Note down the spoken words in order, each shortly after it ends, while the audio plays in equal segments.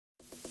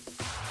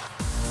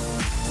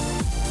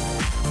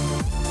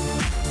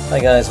Hi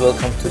guys,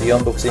 welcome to the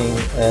unboxing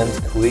and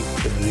quick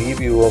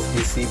review of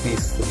the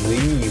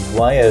CP3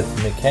 wired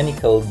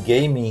mechanical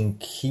gaming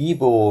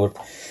keyboard.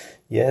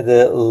 Yeah,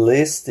 the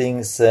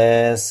listing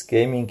says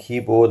gaming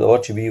keyboard,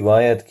 RGB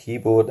wired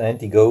keyboard,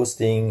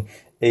 anti-ghosting,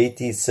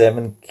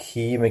 87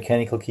 key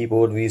mechanical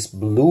keyboard with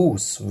blue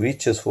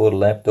switches for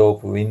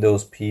laptop,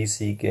 Windows,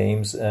 PC,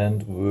 games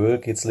and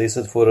work. It's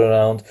listed for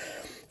around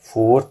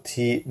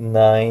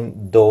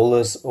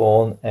 $49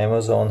 on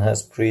Amazon.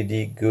 Has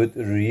pretty good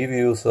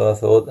reviews, so I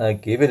thought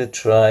I'd give it a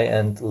try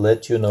and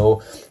let you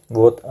know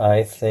what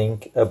I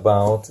think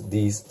about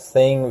this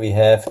thing. We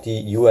have the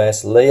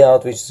US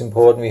layout, which is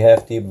important. We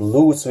have the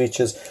blue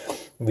switches,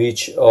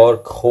 which are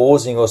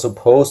causing or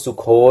supposed to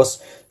cause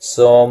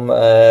some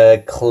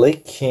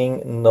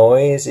clicking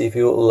noise, if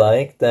you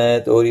like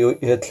that, or you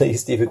at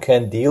least if you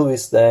can deal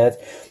with that.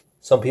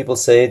 Some people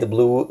say the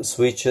blue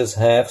switches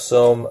have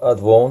some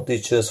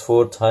advantages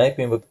for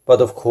typing, but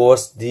of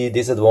course the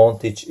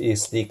disadvantage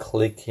is the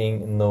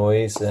clicking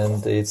noise,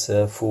 and it's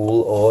a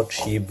full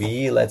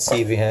RGB. Let's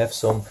see if we have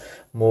some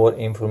more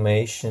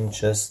information,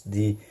 just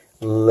the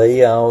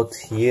layout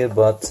here,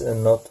 but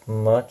not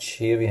much.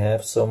 Here we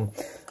have some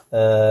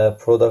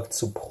product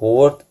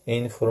support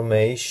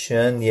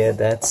information. Yeah,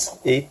 that's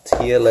it.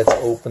 Here, let's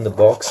open the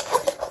box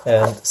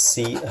and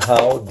see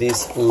how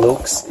this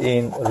looks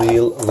in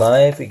real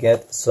life. We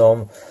get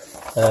some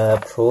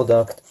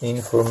product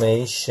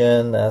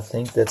information. I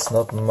think that's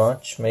not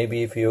much.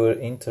 Maybe if you're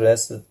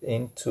interested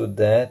into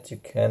that, you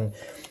can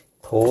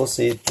pause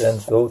it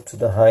and go to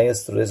the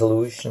highest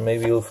resolution.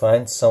 Maybe you'll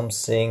find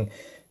something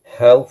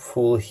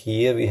helpful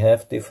here. We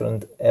have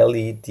different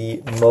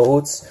LED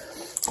modes,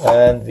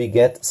 and we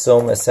get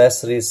some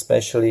accessories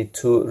especially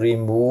to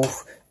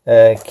remove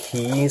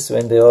keys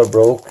when they are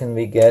broken.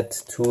 We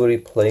get 2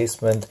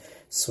 replacement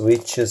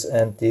switches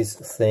and this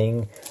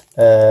thing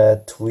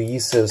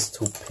tweezers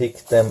to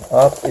pick them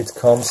up. It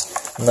comes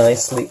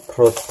nicely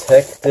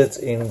protected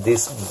in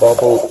this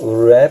bubble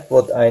wrap.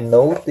 What I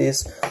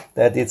notice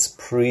that it's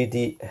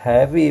pretty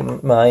heavy.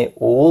 My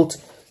old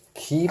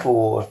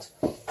keyboard,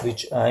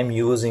 which I'm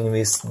using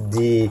with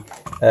the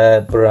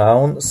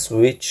brown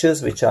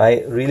switches, which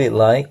I really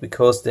like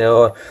because they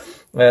are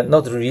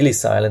not really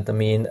silent. I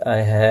mean,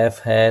 I have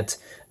had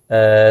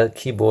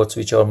keyboards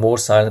which are more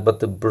silent, but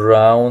the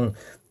brown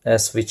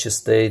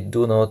switches, they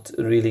do not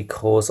really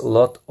cause a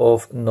lot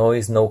of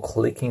noise, no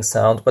clicking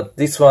sound. But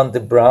this one, the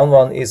brown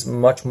one, is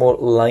much more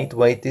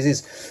lightweight. This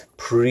is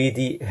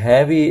pretty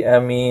heavy. I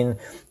mean,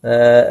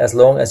 as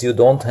long as you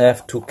don't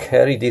have to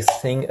carry this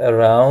thing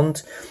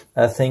around,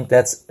 I think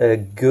that's a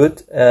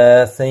good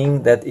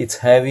thing that it's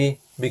heavy,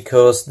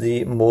 because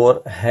the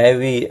more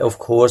heavy, of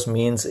course,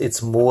 means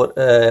it's more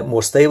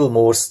stable,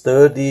 more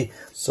sturdy.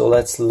 So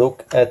let's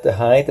look at the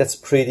height. That's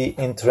pretty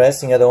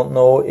interesting. I don't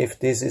know if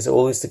this is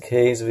always the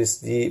case with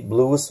the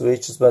blue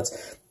switches, but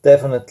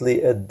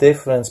definitely a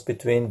difference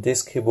between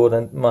this keyboard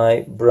and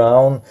my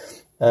brown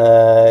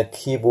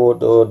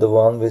keyboard, or the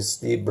one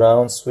with the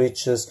brown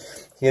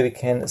switches. Here we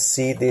can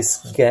see this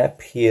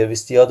gap here.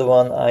 With the other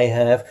one I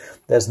have,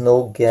 there's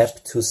no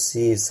gap to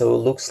see, so it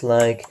looks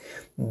like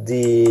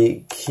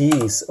the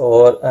keys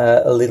are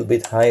a little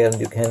bit higher, and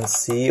you can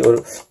see,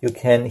 or you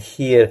can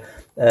hear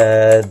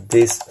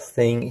this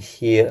thing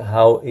here,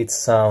 how it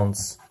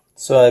sounds.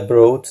 So I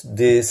brought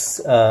this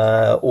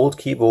old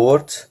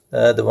keyboard,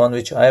 the one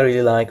which I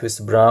really like with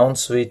the brown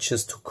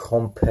switches, to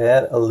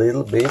compare a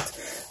little bit,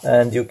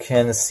 and you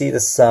can see the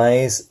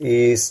size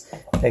is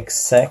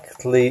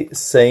exactly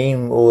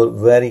same or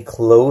very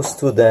close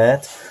to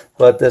that,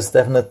 but there's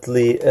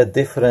definitely a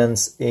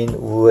difference in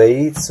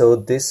weight. So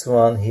this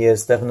one here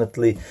is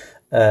definitely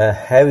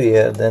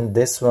heavier than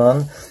this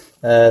one.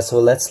 So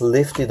let's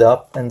lift it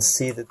up and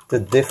see the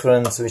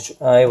difference which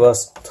I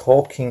was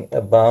talking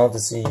about.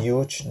 Is a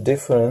huge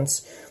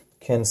difference.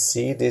 You can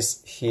see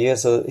this here.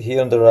 So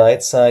here on the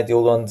right side, the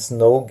old one, there's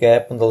no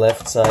gap. On the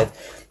left side,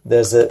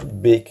 there's a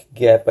big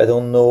gap. I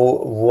don't know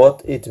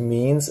what it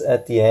means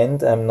at the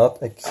end. I'm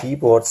not a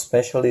keyboard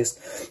specialist.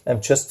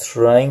 I'm just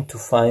trying to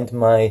find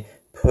my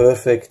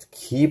perfect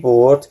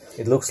keyboard.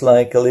 It looks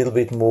like a little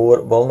bit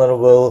more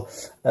vulnerable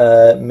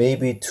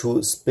maybe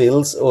to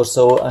spills or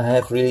so. I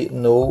have really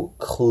no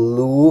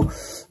clue,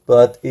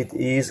 but it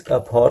is,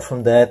 apart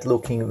from that,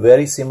 looking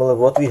very similar.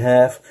 What we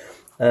have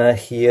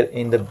here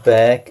in the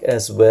back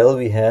as well,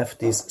 we have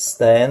this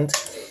stand.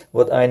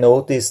 What I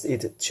noticed,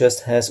 it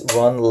just has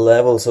one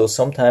level. So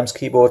sometimes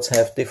keyboards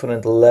have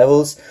different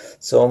levels.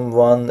 Some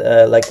one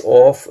like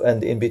off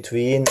and in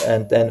between,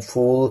 and then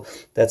full.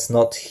 That's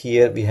not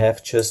here. We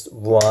have just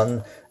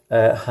one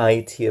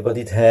height here, but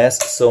it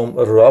has some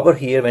rubber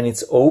here when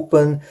it's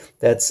open.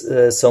 That's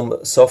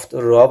some soft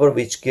rubber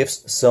which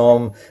gives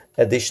some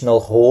additional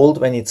hold.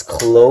 When it's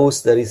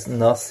closed, there is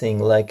nothing,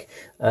 like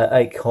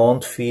I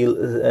can't feel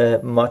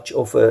much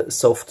of a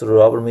soft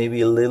rubber.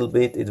 Maybe a little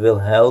bit, it will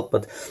help,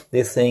 but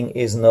this thing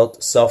is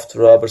not soft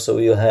rubber, so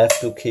you have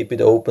to keep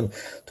it open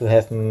to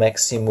have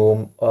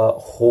maximum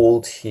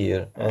hold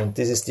here. And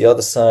this is the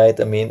other side.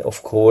 I mean,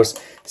 of course,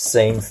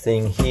 same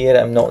thing here.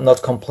 I'm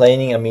not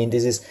complaining. I mean,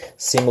 this is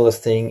similar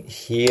thing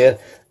here.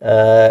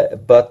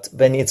 But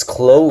when it's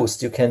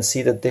closed, you can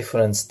see the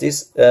difference.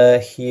 This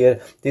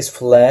here, this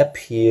flap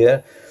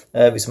here,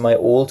 with my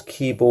old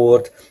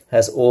keyboard,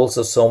 has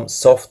also some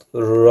soft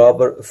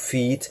rubber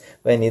feet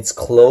when it's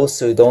closed,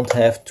 so you don't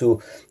have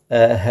to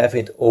have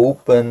it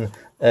open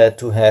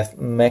to have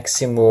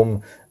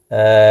maximum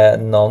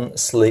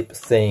non-slip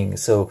thing.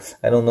 So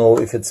I don't know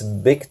if it's a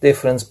big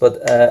difference,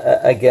 but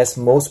I guess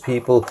most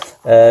people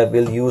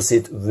will use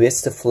it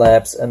with the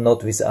flaps and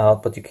not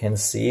without. But you can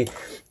see,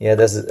 yeah,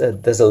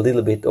 there's a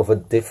little bit of a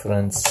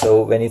difference.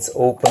 So when it's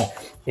open,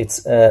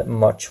 it's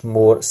much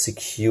more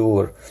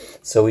secure.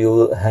 So you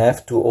will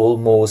have to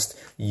almost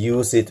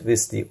use it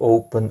with the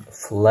open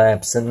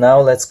flaps. And now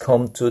let's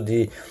come to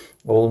the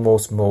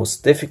almost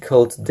most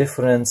difficult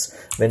difference.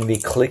 When we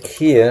click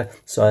here,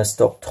 so I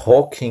stop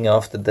talking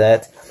after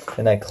that,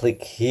 when I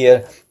click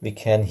here, we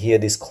can hear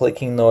this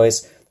clicking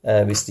noise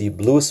with the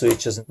blue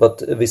switches,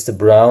 but with the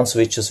brown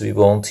switches we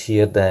won't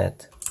hear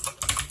that.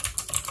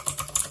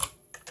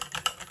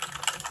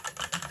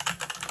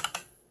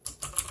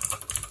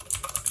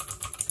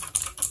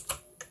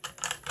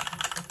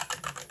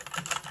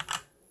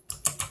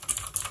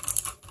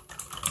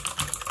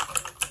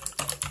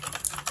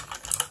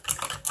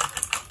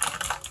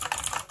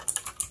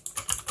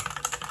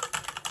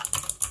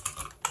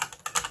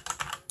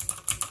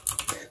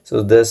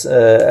 So there's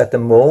at the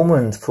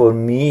moment for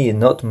me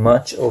not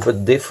much of a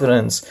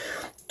difference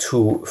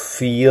to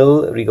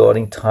feel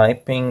regarding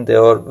typing. They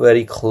are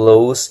very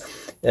close.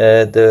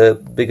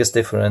 The biggest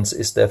difference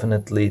is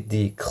definitely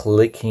the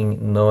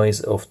clicking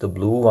noise of the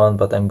blue one,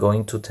 but I'm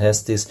going to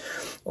test this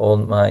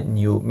on my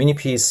new mini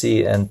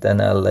PC and then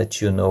I'll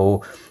let you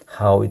know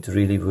how it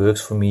really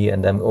works for me,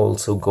 and I'm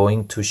also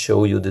going to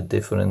show you the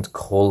different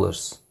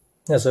colors.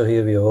 Yeah, so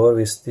here we are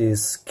with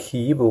this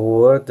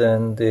keyboard,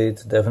 and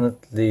it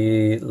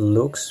definitely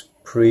looks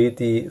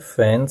pretty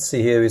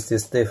fancy here with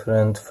these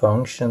different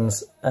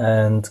functions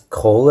and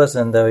colors,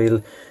 and I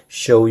will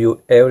show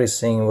you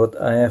everything what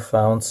I have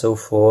found so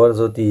far.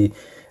 So the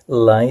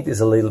light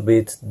is a little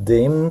bit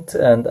dimmed,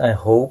 and I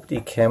hope the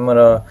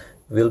camera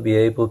will be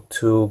able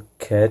to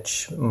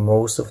catch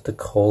most of the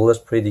colors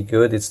pretty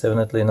good. It's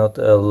definitely not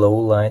a low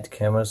light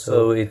camera,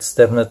 so it's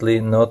definitely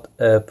not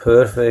a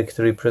perfect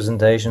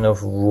representation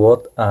of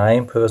what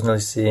I'm personally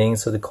seeing.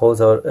 So the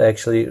colors are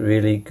actually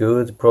really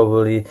good,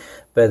 probably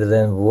better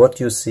than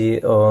what you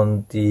see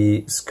on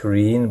the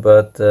screen,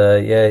 but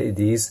yeah, it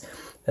is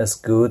as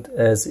good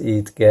as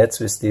it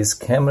gets with this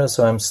camera.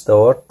 So I'm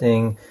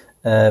starting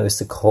with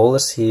the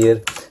colors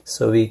here,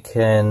 so we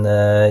can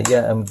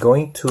yeah, I'm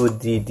going to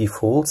the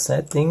default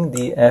setting.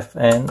 The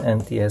FN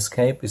and the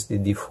escape is the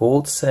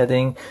default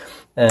setting,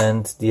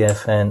 and the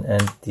FN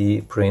and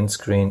the print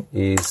screen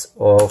is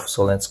off.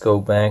 So let's go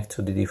back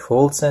to the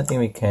default setting.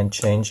 We can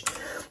change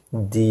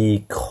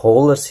the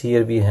colors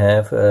here. We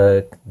have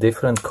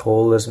different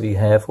colors. We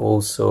have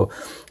also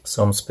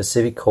some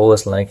specific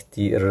colors like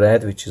the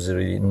red, which is a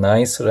really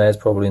nice red,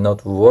 probably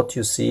not what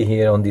you see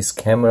here on this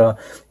camera.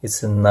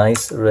 It's a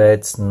nice red,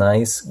 it's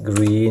nice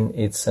green,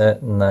 it's a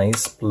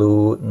nice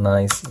blue,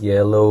 nice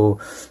yellow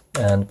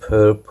and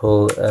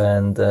purple,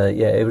 and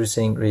yeah,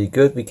 everything really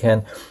good. We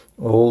can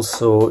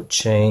also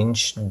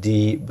change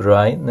the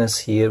brightness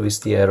here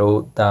with the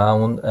arrow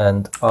down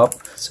and up.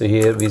 So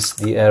here with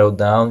the arrow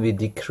down we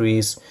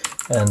decrease,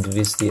 and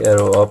with the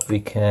arrow up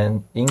we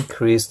can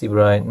increase the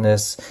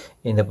brightness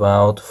in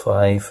about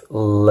 5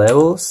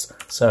 levels.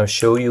 So I'll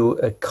show you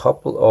a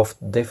couple of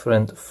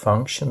different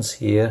functions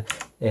here.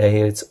 Yeah,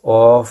 here it's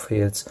off,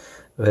 here it's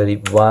very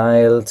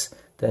wild.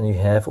 Then you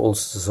have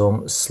also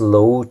some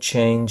slow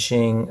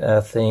changing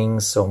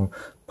things, some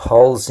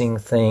pulsing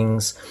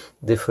things,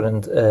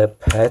 different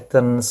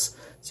patterns.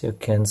 So you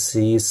can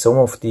see some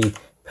of the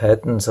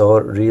patterns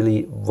are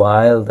really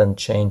wild and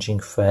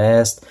changing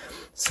fast.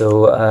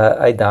 So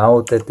I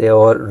doubt that they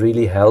are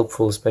really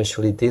helpful,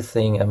 especially this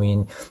thing. I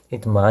mean,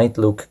 it might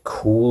look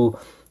cool,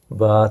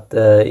 but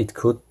it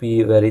could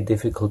be very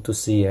difficult to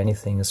see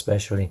anything,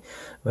 especially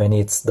when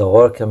it's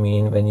dark. I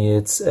mean, when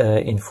it's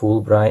in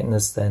full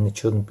brightness, then it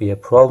shouldn't be a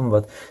problem,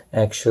 but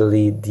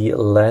actually the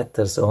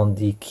letters on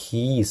the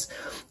keys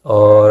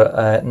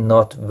are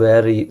not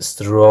very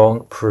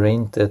strong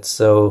printed.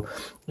 So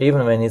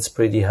even when it's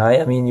pretty high,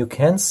 I mean, you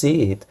can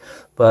see it,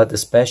 but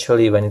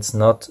especially when it's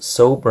not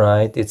so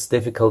bright, it's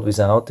difficult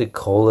without the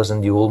colors,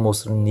 and you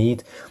almost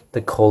need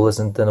the colors.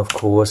 And then of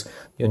course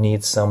you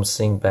need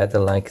something better,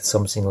 like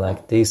something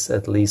like this.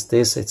 At least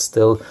this, it's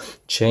still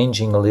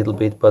changing a little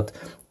bit, but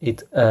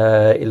it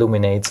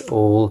illuminates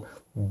all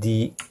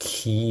the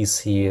keys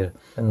here.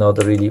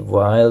 Another really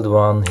wild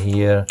one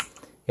here.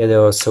 Yeah,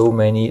 there are so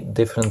many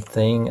different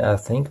things. I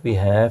think we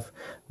have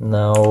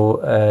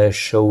now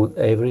showed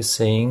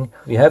everything.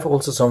 We have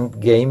also some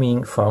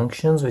gaming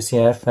functions with the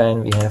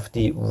F-fan. We have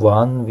the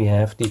 1, we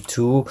have the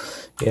 2,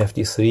 we have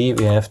the 3,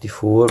 we have the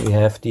 4, we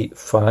have the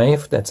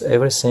 5. That's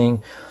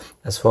everything.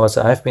 As far as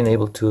I've been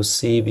able to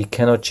see, we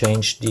cannot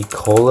change the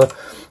color.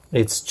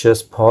 It's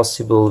just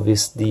possible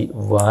with the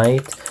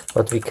white,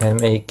 but we can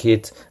make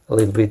it a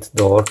little bit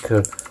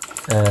darker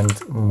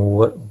and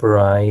more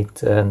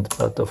bright.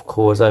 But of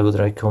course I would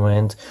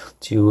recommend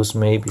to use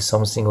maybe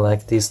something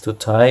like this to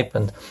type,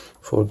 and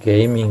for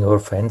gaming or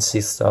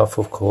fancy stuff,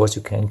 of course,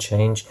 you can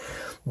change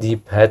the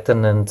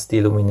pattern and the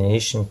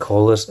illumination,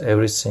 colors,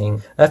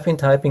 everything. I've been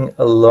typing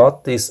a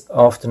lot this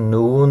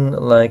afternoon,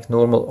 like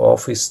normal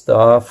office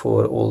stuff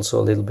or also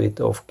a little bit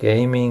of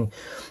gaming.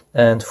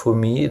 And for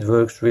me it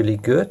works really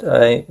good.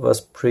 I was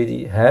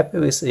pretty happy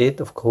with it.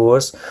 Of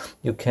course,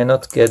 you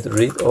cannot get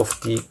rid of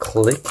the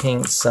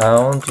clicking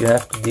sound. You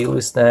have to deal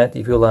with that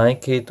if you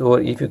like it, or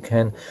if you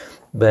can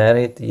bear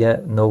it, yeah,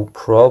 no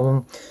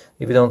problem.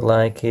 If you don't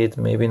like it,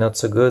 maybe not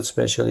so good,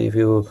 especially if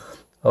you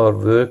are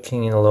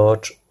working in a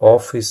large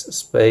office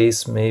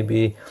space.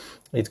 Maybe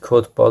it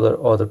could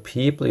bother other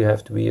people. You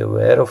have to be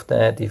aware of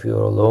that. If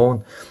you're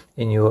alone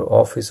in your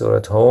office or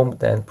at home,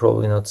 then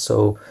probably not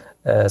so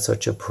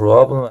such a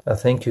problem. I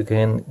think you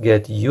can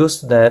get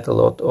used to that. A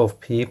lot of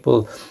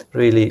people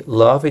really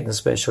love it,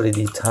 especially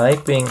the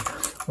typing.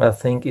 I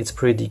think it's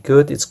pretty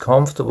good, it's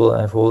comfortable.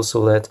 I've also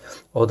let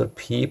other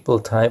people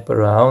type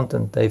around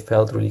and they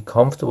felt really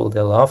comfortable, they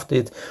loved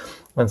it,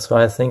 and so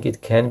I think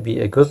it can be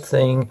a good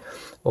thing,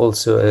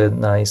 also a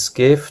nice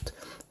gift.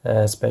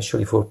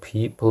 Especially for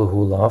people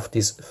who love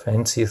these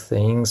fancy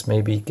things,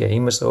 maybe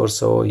gamers or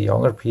so,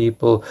 younger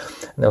people.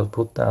 And I'll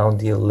put down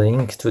the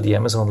link to the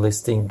Amazon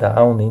listing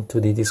down into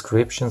the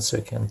description so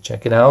you can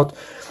check it out,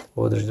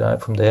 order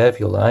it from there if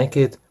you like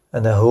it.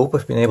 And I hope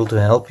I've been able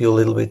to help you a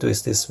little bit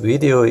with this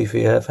video. If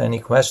you have any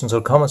questions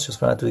or comments,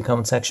 just write to the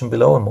comment section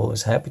below. I'm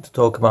always happy to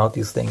talk about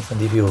these things.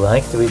 And if you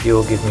like the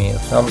video, give me a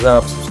thumbs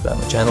up, subscribe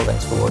my channel.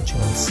 Thanks for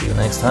watching and see you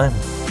next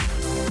time.